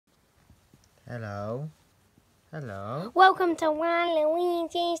Hello. Hello. Welcome to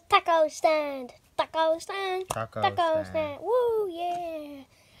Waluigi's taco stand. Taco stand. Taco stand. Woo, yeah.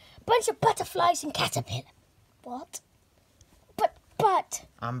 Bunch of butterflies and caterpillar. What? But.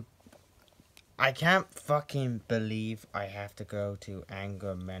 I can't fucking believe I have to go to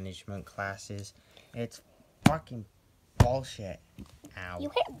anger management classes. It's fucking bullshit. Ow.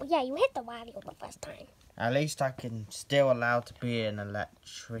 You hit the Walu the first time. At least I can still allowed to be an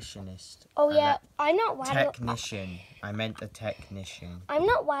electricianist. Oh yeah, I'm not Walu. Technician. I meant a technician. I'm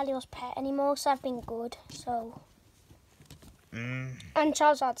not Walu's pet anymore, so I've been good. So. And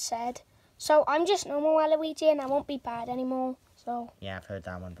Charizard said, so I'm just normal Waluigi and I won't be bad anymore. So. Yeah, I've heard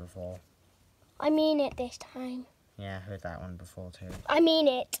that one before. I mean it this time. Yeah, I heard that one before too. I mean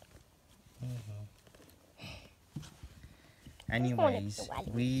it. Anyways,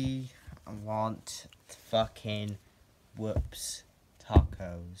 we want fucking whoops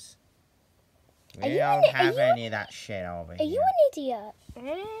tacos. We don't have any of that shit over here. Are you an idiot?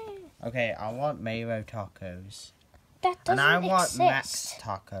 Okay, I want Mayro tacos. That doesn't And I want exist. Max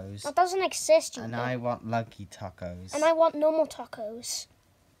tacos. That doesn't exist, you And know. I want Lucky tacos. And I want normal tacos.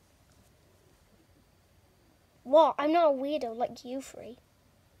 What? I'm not a weirdo like you three.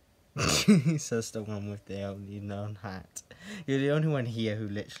 Says the one with the only known hat. You're the only one here who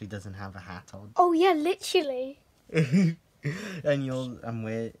literally doesn't have a hat on. Oh yeah, literally. and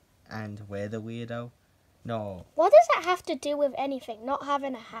we're the weirdo. No. What does that have to do with anything? Not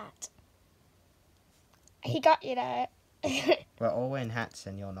having a hat. He got you there. We're all wearing hats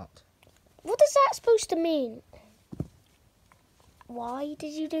and you're not. What is that supposed to mean? Why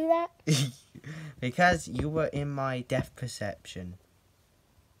did you do that? Because you were in my depth perception.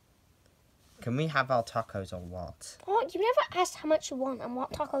 Can we have our tacos or what? Oh, you never asked how much you want and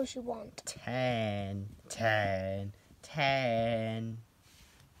what tacos you want. 10.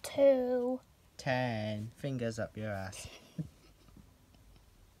 2. 10. Fingers up your ass.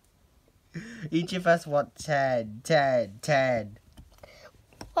 Each of us want 10.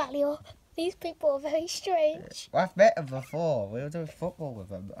 Walu, these people are very strange. Well, I've met them before. We were doing football with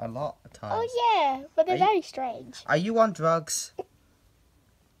them a lot of times. Oh yeah, but they're very strange. Are you on drugs?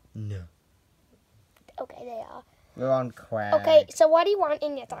 No. Okay, they are. We're on crack. Okay, so what do you want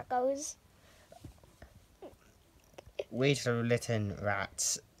in your tacos? Wheat-ridden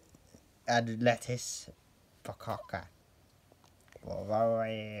rats and lettuce pakaka.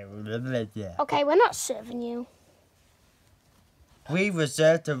 Okay, we're not serving you. We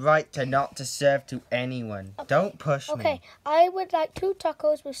reserve the right to not to serve to anyone. Okay. Don't push me. Okay, I would like 2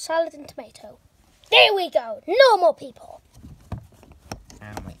 tacos with salad and tomato. There we go. Normal people.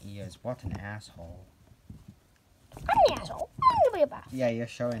 Ow, my ears. What an asshole. I'm the asshole. I'm gonna be a bad. Yeah, you're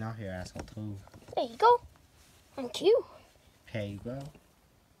showing off your asshole too. There you go. Thank you. Here you go.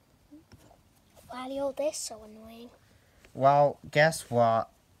 Walu, this is so annoying. Well, guess what?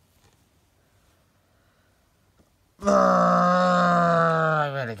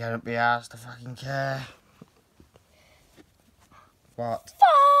 I really can't be asked to fucking care. What?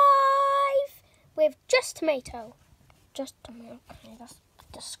 5 with just tomato. Just tomato. Okay, that's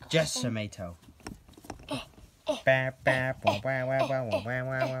disgusting. Just tomato.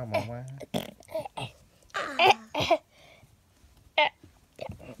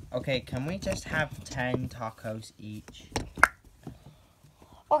 Okay, can we just have 10 tacos each?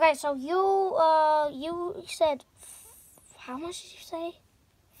 Okay, so you said how much did you say?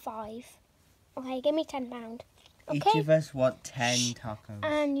 5. Okay, give me £10. Okay. Each of us want 10 tacos.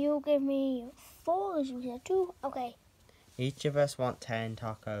 And you give me 4, as you said 2. Okay. Each of us want 10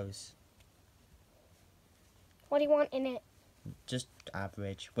 tacos. What do you want in it? Just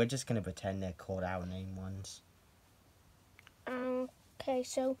average. We're just gonna pretend they're called our name ones. Okay,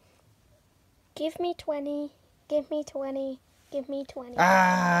 so give me 20. Give me 20. Give me 20.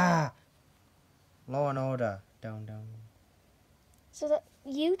 Ah! Law and order. Don't. So that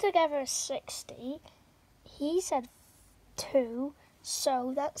you together is 60. He said 2,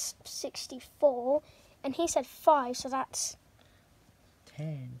 so that's 64. And he said 5, so that's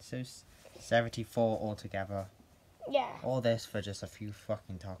 10. So 74 altogether. yeah. All this for just a few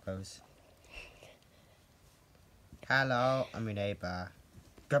fucking tacos. Hello, I'm your neighbour.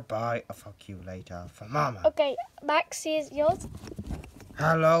 Goodbye, I'll fuck you later. For mama. Okay, Max is yours.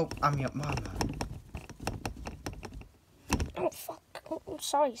 Hello, I'm your mama. Oh fuck! Oh, I'm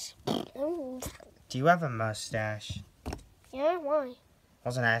sorry. Oh. Do you have a mustache? Yeah, why? I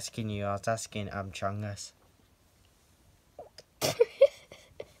wasn't asking you, I was asking Chungus.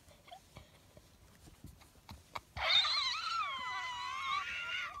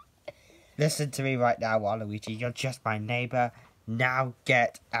 Listen to me right now, Waluigi. You're just my neighbour. Now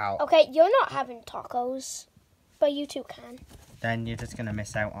get out. Okay, you're not having tacos, but you two can. Then you're just gonna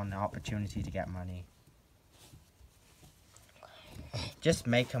miss out on the opportunity to get money. Just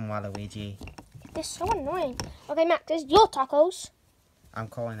make them, Waluigi. They're so annoying. Okay, Max, this is your tacos. I'm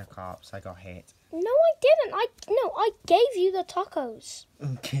calling the cops. I got hit. No, I didn't. I gave you the tacos.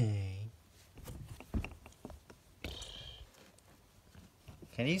 Okay.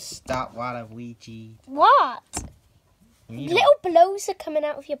 Can you stop, Waluigi? What? Little blows are coming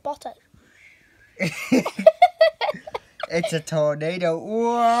out of your bottom. It's a tornado.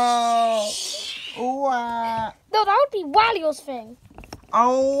 Whoa! Whoa! No, that would be Walio's thing.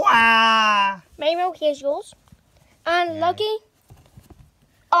 Oh! Ah! Mayro, here's yours. And Yeah. Luggy.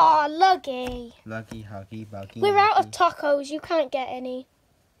 Oh, Luggy. Lucky, huggy, buggy. We're out of tacos. You can't get any.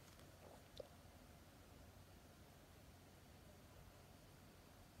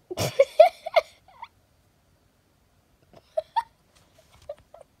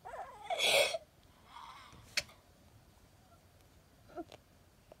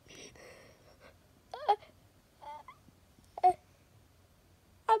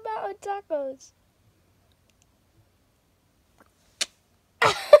 I'm out of tacos.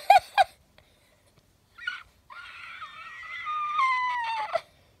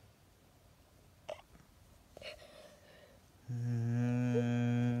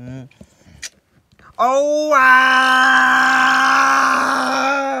 Oh! Ah!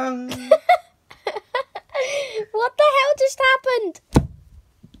 What the hell just happened?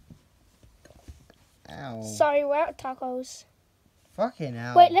 Ow. Sorry, we're out of tacos. Fucking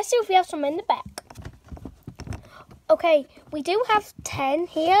hell. Wait, let's see if we have some in the back. Okay, we do have 10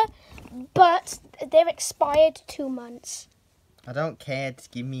 here, but they're expired 2 months. I don't care.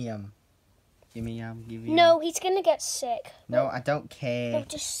 Just give me Give me Give me No, he's gonna get sick. No, I don't care. No,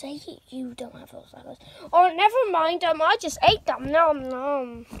 just say you don't have those tacos. Oh, never mind them. I just ate them. Nom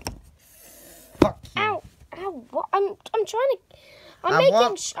nom. Fuck you. Ow, ow. What? I'm trying to. I'm I making.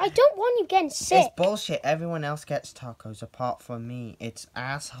 want- I don't want you getting sick. It's bullshit. Everyone else gets tacos apart from me. It's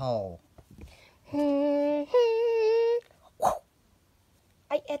asshole. I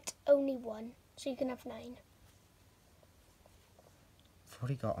ate only 1, so you can have 9. I've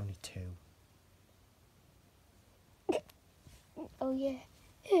already got only 2. Oh yeah.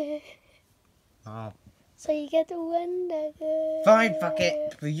 Oh. So you get the 1 nugget. Fine, fuck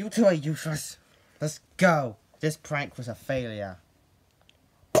it. But you two are useless. Let's go. This prank was a failure.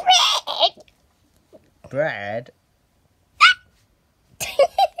 Bread. Bread?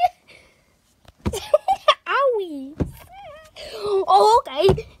 Owie. Oh,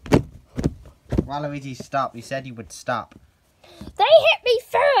 okay. Waluigi, stop. You said you would stop. They hit me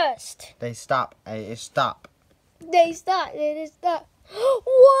first. They stop. Stop. They start. They start.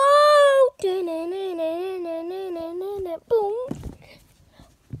 Whoa! Boom.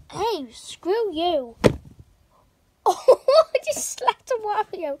 Hey, screw you. Oh, I just slapped a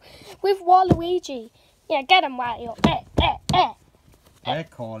Wario with Waluigi. Yeah, get him, Wario. We're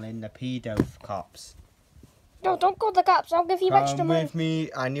calling the pedo cops. No, don't call the cops. I'll give you extra Come money. with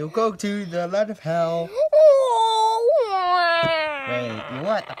me and you'll go to the land of hell. Wait, you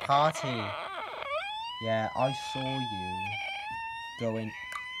were at the party. Yeah, I saw you going.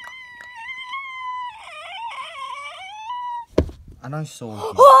 And I saw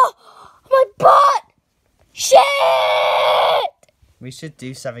you. Oh, my butt! Shit! We should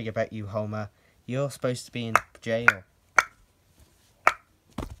do something about you, Homer. You're supposed to be in jail. I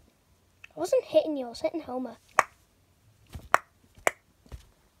wasn't hitting you. I was hitting Homer.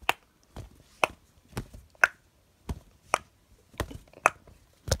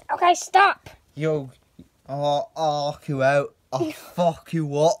 Okay, stop. Yo, I'll arc you out. I'll fuck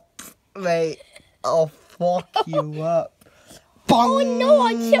you up, mate. I'll fuck you up. Oh no,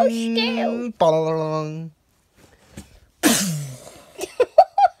 I'm so scared. Bong.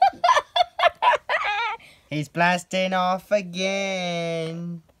 He's blasting off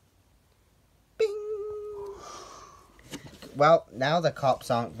again. Bing. Well, now the cops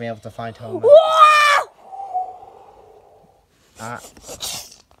aren't be able to find Homer.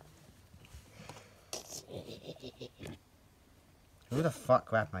 Who the fuck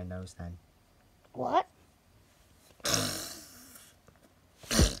grabbed my nose then? What?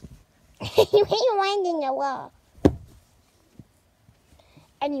 You hate winding the wall.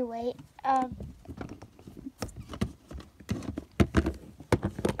 Anyway,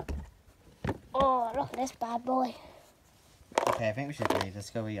 oh, look at this bad boy. Okay, I think we should leave. Let's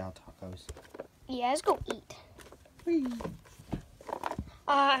go eat our tacos. Yeah, let's go eat. Whee.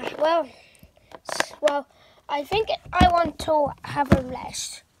 Well, I think I want to have a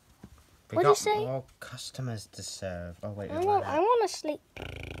rest. What do you say? We got more customers to serve. Oh wait, I want to sleep.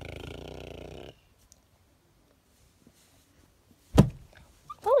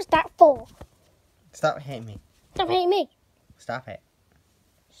 What was that for? Stop hitting me. Stop hitting me. Stop it.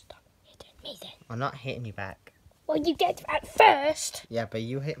 Stop hitting me then. I'm not hitting you back. Well, you did at first. Yeah, but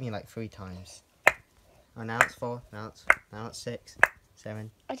you hit me like 3 times. Oh, now it's 4. Now it's 6,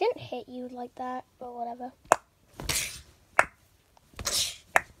 7. I didn't hit you like that, but whatever.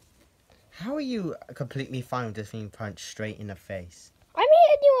 How are you completely fine with just being punched straight in the face? I'm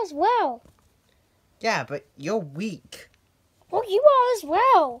hitting you as well. Yeah, but you're weak. Well, you are as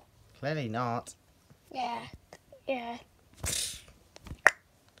well. Clearly not. Yeah. Yeah.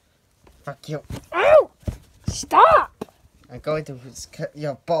 Fuck you. Ow! Stop! I'm going to cut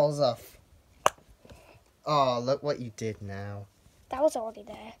your balls off. Oh, look what you did now. That was already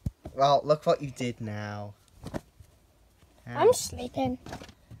there. Well, look what you did now. I'm sleeping.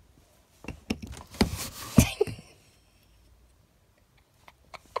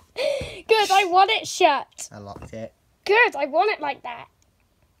 Good, I want it shut. I locked it. Good, I want it like that.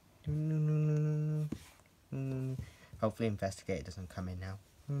 Hopefully investigator doesn't come in now.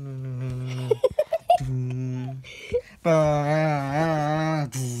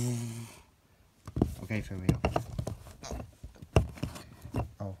 Okay, for real.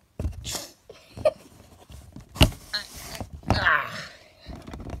 Oh.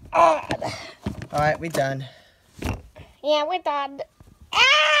 Alright, we're done. Yeah, we're done.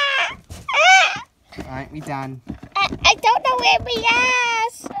 Alright, we're done. I don't know where we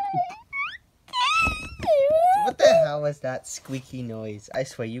ass. What the hell was that squeaky noise? I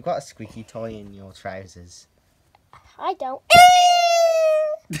swear, you got a squeaky toy in your trousers. I don't.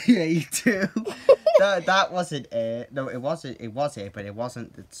 Yeah, you do. That wasn't it. No, it wasn't. It was it, but it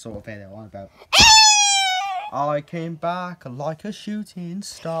wasn't the sort of thing I want about. I came back like a shooting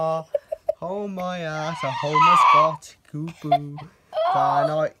star. Hold my ass, a homeless got cuckoo. Can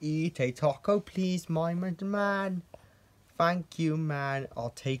I eat a taco, please, my man? Thank you, man. I'll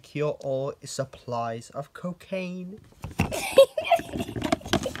take your all supplies of cocaine.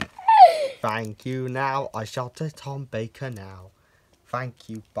 Thank you now. I shot a Tom Baker now. Thank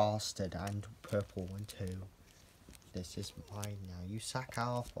you, bastard, and purple one too. This is mine now. You sack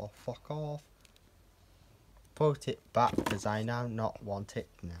off or fuck off. Put it back, because I now not want it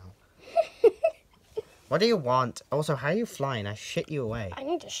now. What do you want? Also, how are you flying? I shit you away. I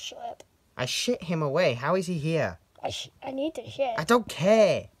need to shit. I shit him away. How is he here? I need to shit. I don't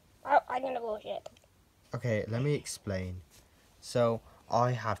care. I'm gonna go shit. Okay, let me explain. So,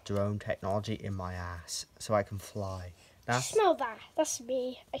 I have drone technology in my ass, so I can fly. Smell that. That's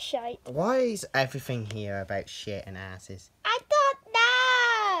me. A shite. Why is everything here about shit and asses? I don't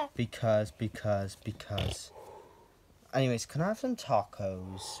know. Because. Anyways, can I have some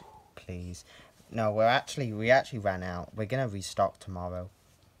tacos, please? No, we actually ran out. We're gonna restock tomorrow.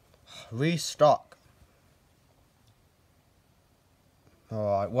 Restock.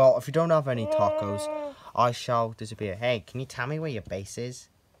 Alright, well, if you don't have any tacos, I shall disappear. Hey, can you tell me where your base is?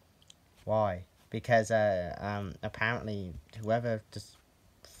 Why? Because, apparently, whoever just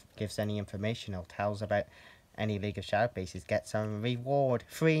gives any information or tells about any League of Shadow bases gets some reward.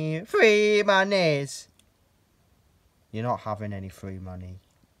 Free monies! You're not having any free money.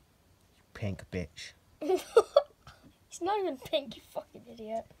 You pink bitch. It's not even pink, you fucking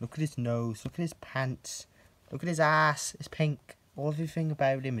idiot. Look at his nose. Look at his pants. Look at his ass. It's pink. Everything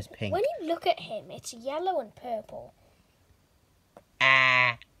about him is pink. When you look at him, it's yellow and purple.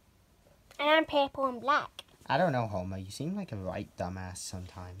 Ah. And I'm purple and black. I don't know, Homer. You seem like a right dumbass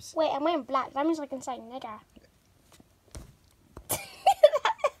sometimes. Wait, I'm wearing black. That means I can say nigger. That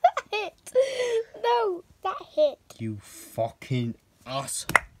hit. No, that hit. You fucking ass.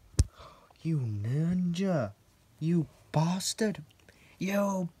 You ninja. You bastard.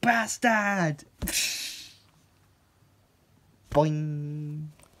 You bastard. Boing.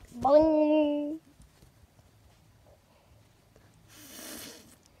 Boing.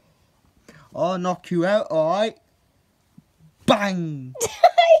 I'll knock you out, alright? Bang!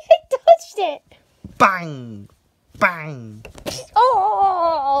 I touched it. Bang! Bang!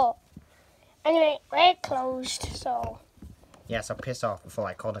 Oh! Anyway, we're closed, so... Yeah, so piss off before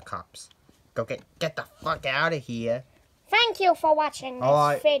I call the cops. Go get the fuck out of here. Thank you for watching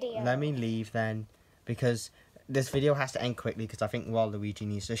this video. Let me leave then. Because this video has to end quickly because I think Waluigi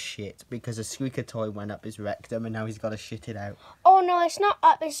needs to shit. Because a squeaker toy went up his rectum and now he's got to shit it out. Oh no, it's not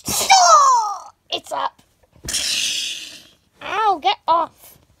up, it's... It's up. Ow, get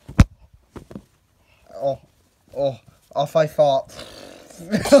off. Oh, off I fought.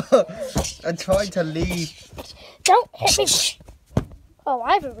 I'm trying to leave. Don't hit me. Oh,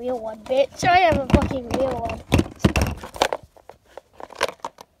 I have a real one, bitch. I have a fucking real one.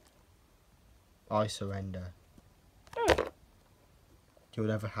 I surrender. You'll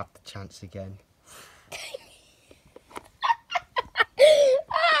never have the chance again.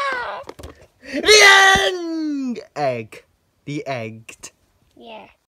 Ah! The egg! Egg. The egged. Yeah.